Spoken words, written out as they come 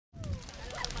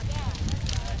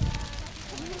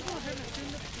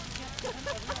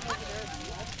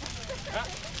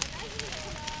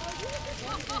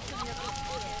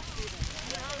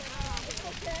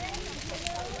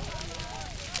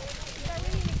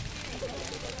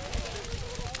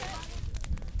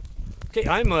Okay,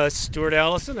 I'm Stuart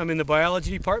Allison. I'm in the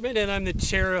biology department, and I'm the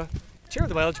chair of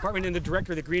the biology department and the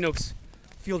director of the Green Oaks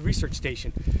Field Research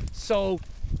Station. So,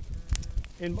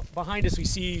 behind us we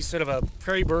see sort of a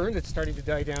prairie burn that's starting to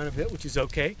die down a bit, which is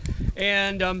okay.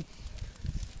 And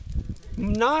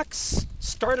Knox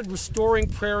started restoring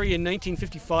prairie in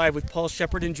 1955 with Paul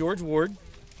Shepard and George Ward.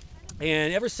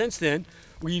 And ever since then,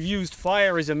 we've used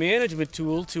fire as a management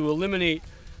tool to eliminate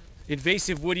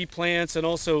invasive woody plants, and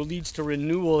also leads to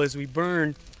renewal as we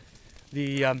burn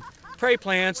the prairie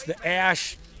plants. The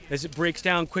ash, as it breaks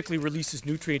down, quickly releases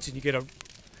nutrients and you get a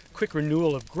quick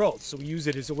renewal of growth. So we use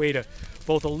it as a way to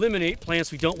both eliminate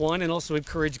plants we don't want and also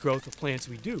encourage growth of plants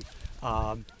we do.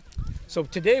 So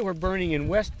today we're burning in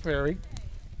West Prairie,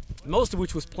 most of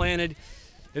which was planted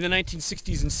in the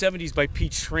 1960s and 70s by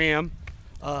Pete Schramm.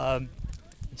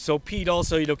 So Pete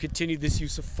also, continued this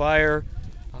use of fire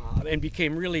and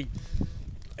became really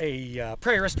a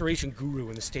prairie restoration guru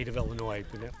in the state of Illinois.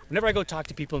 Whenever I go talk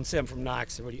to people and say I'm from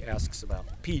Knox, everybody asks about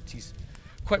Pete. He's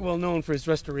quite well known for his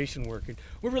restoration work, and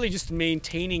we're really just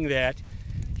maintaining that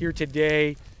here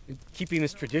today and keeping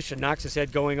this tradition Knox has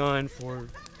had going on for,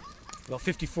 well,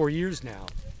 54 years now,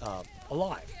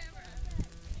 alive.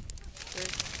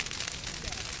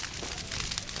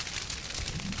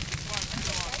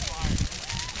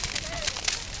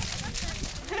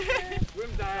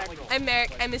 I'm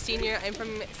Merrick. I'm a senior. I'm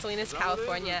from Salinas,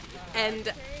 California,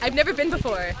 and I've never been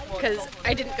before because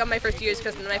I didn't go my first 2 years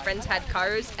because none of my friends had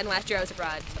cars, and last year I was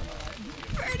abroad.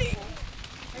 Birdie!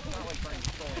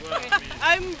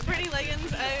 I'm Brittany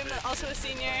Leggins. I'm also a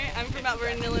senior. I'm from Mount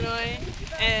Vernon, Illinois,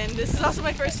 and this is also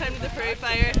my first time to the Prairie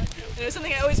Fire. And it was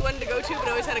something I always wanted to go to, but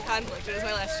always had a conflict. It was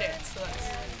my last chance, so that's...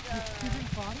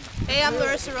 Hey, I'm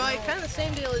Larissa Roy. Kind of the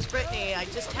same deal as Brittany. I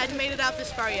just hadn't made it out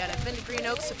this far yet. I've been to Green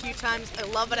Oaks a few times. I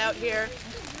love it out here.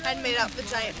 Hadn't made it out for the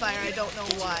giant fire. I don't know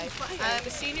why. I'm a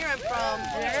senior. I'm from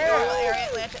the Normal area,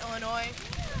 Atlanta, Illinois.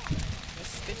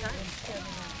 This is good times.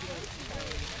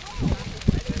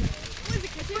 What is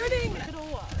it, birding?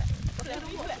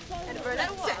 And a bird out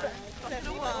of water. And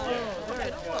a wall.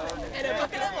 And a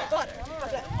bucket of water.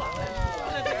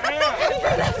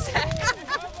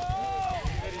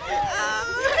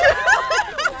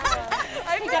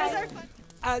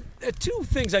 Two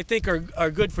things I think are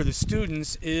good for the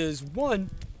students is, one,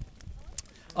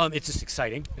 it's just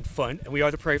exciting and fun, and we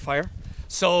are the Prairie Fire,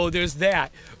 so there's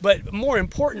that. But more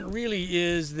important really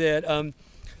is that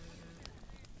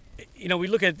we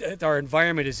look at our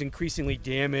environment as increasingly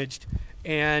damaged,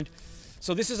 and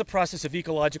so this is a process of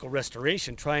ecological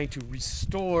restoration, trying to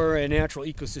restore a natural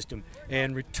ecosystem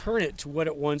and return it to what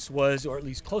it once was, or at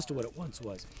least close to what it once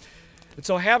was. And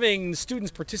so having students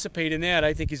participate in that,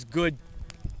 I think, is good,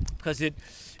 because it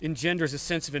engenders a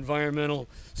sense of environmental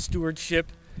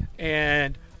stewardship,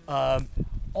 and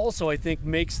also I think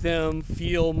makes them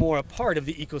feel more a part of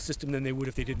the ecosystem than they would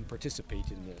if they didn't participate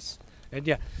in this. And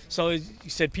yeah, so as you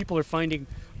said, people are finding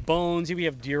bones. We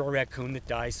have deer or raccoon that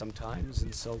die sometimes,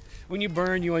 and so when you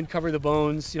burn, you uncover the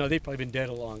bones. They've probably been dead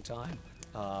a long time,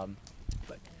 but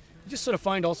you just sort of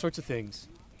find all sorts of things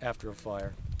after a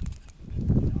fire.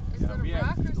 No,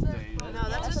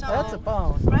 that's a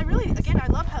bone. But I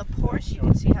love how porous you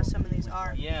can see how some of these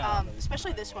are. Yeah.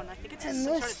 Especially this one. I think it's and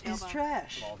some this sort of is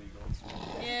trash.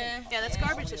 Yeah, that's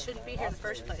garbage that shouldn't be here in the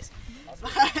first place.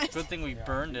 Good thing we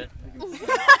burned it. We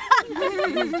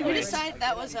decided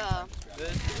that was I'm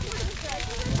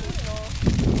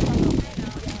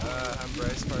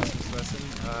Bryce Parsons-Wesson.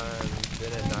 I've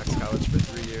been at Knox College for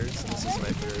 3 years, and this is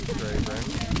my third Prairie Burn.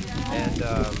 And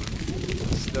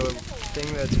the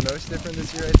thing that's most different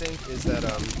this year, I think, is that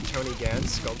Tony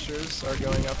Gann's sculptures are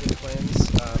going up in flames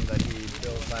that he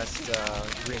built last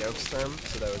Green Oaks term,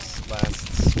 so that was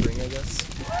last spring, I guess.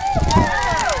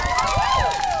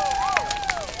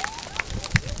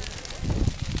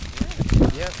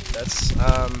 Yeah, that's,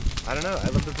 I don't know, I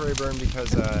love the Prairie Burn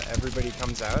because everybody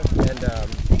comes out, and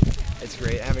it's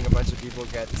great having a bunch of people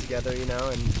get together,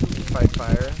 and fight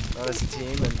fire on as a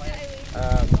team. And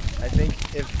I think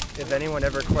if anyone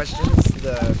ever questions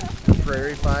the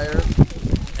Prairie Fire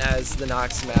as the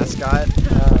Knox mascot,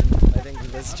 I think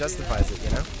this justifies it,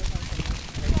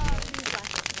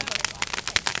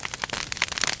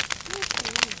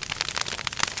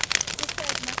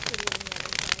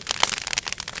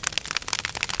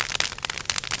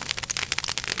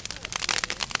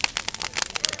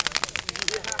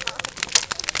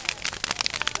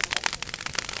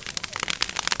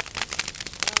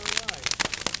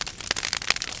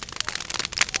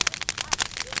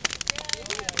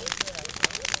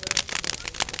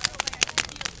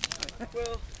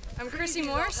 Well, I'm Chrissy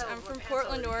Morse. I'm from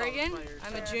Portland, Oregon.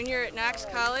 I'm a junior at Knox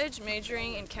College,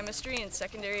 majoring in chemistry and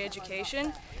secondary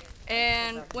education.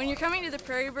 And when you're coming to the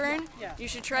Prairie Burn, you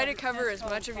should try to cover as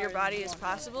much of your body as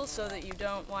possible so that you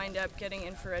don't wind up getting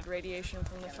infrared radiation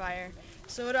from the fire.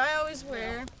 So what I always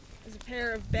wear is a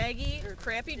pair of baggy or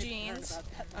crappy jeans,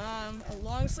 a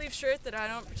long sleeve shirt that I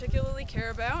don't particularly care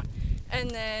about, and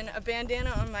then a bandana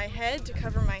on my head to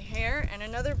cover my hair, and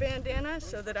another bandana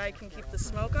so that I can keep the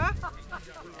smoke off.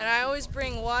 And I always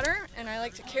bring water, and I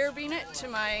like to carabine it to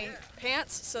my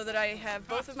pants so that I have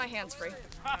both of my hands free.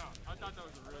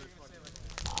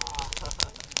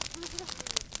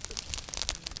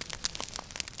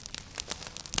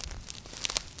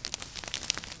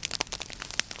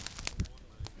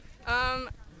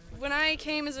 When I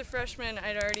came as a freshman,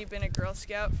 I'd already been a Girl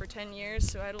Scout for 10 years,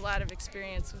 so I had a lot of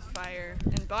experience with fire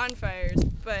and bonfires,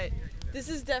 but this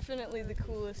is definitely the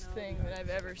coolest thing that I've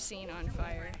ever seen on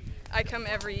fire. I come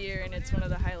every year, and it's one of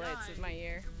the highlights of my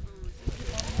year.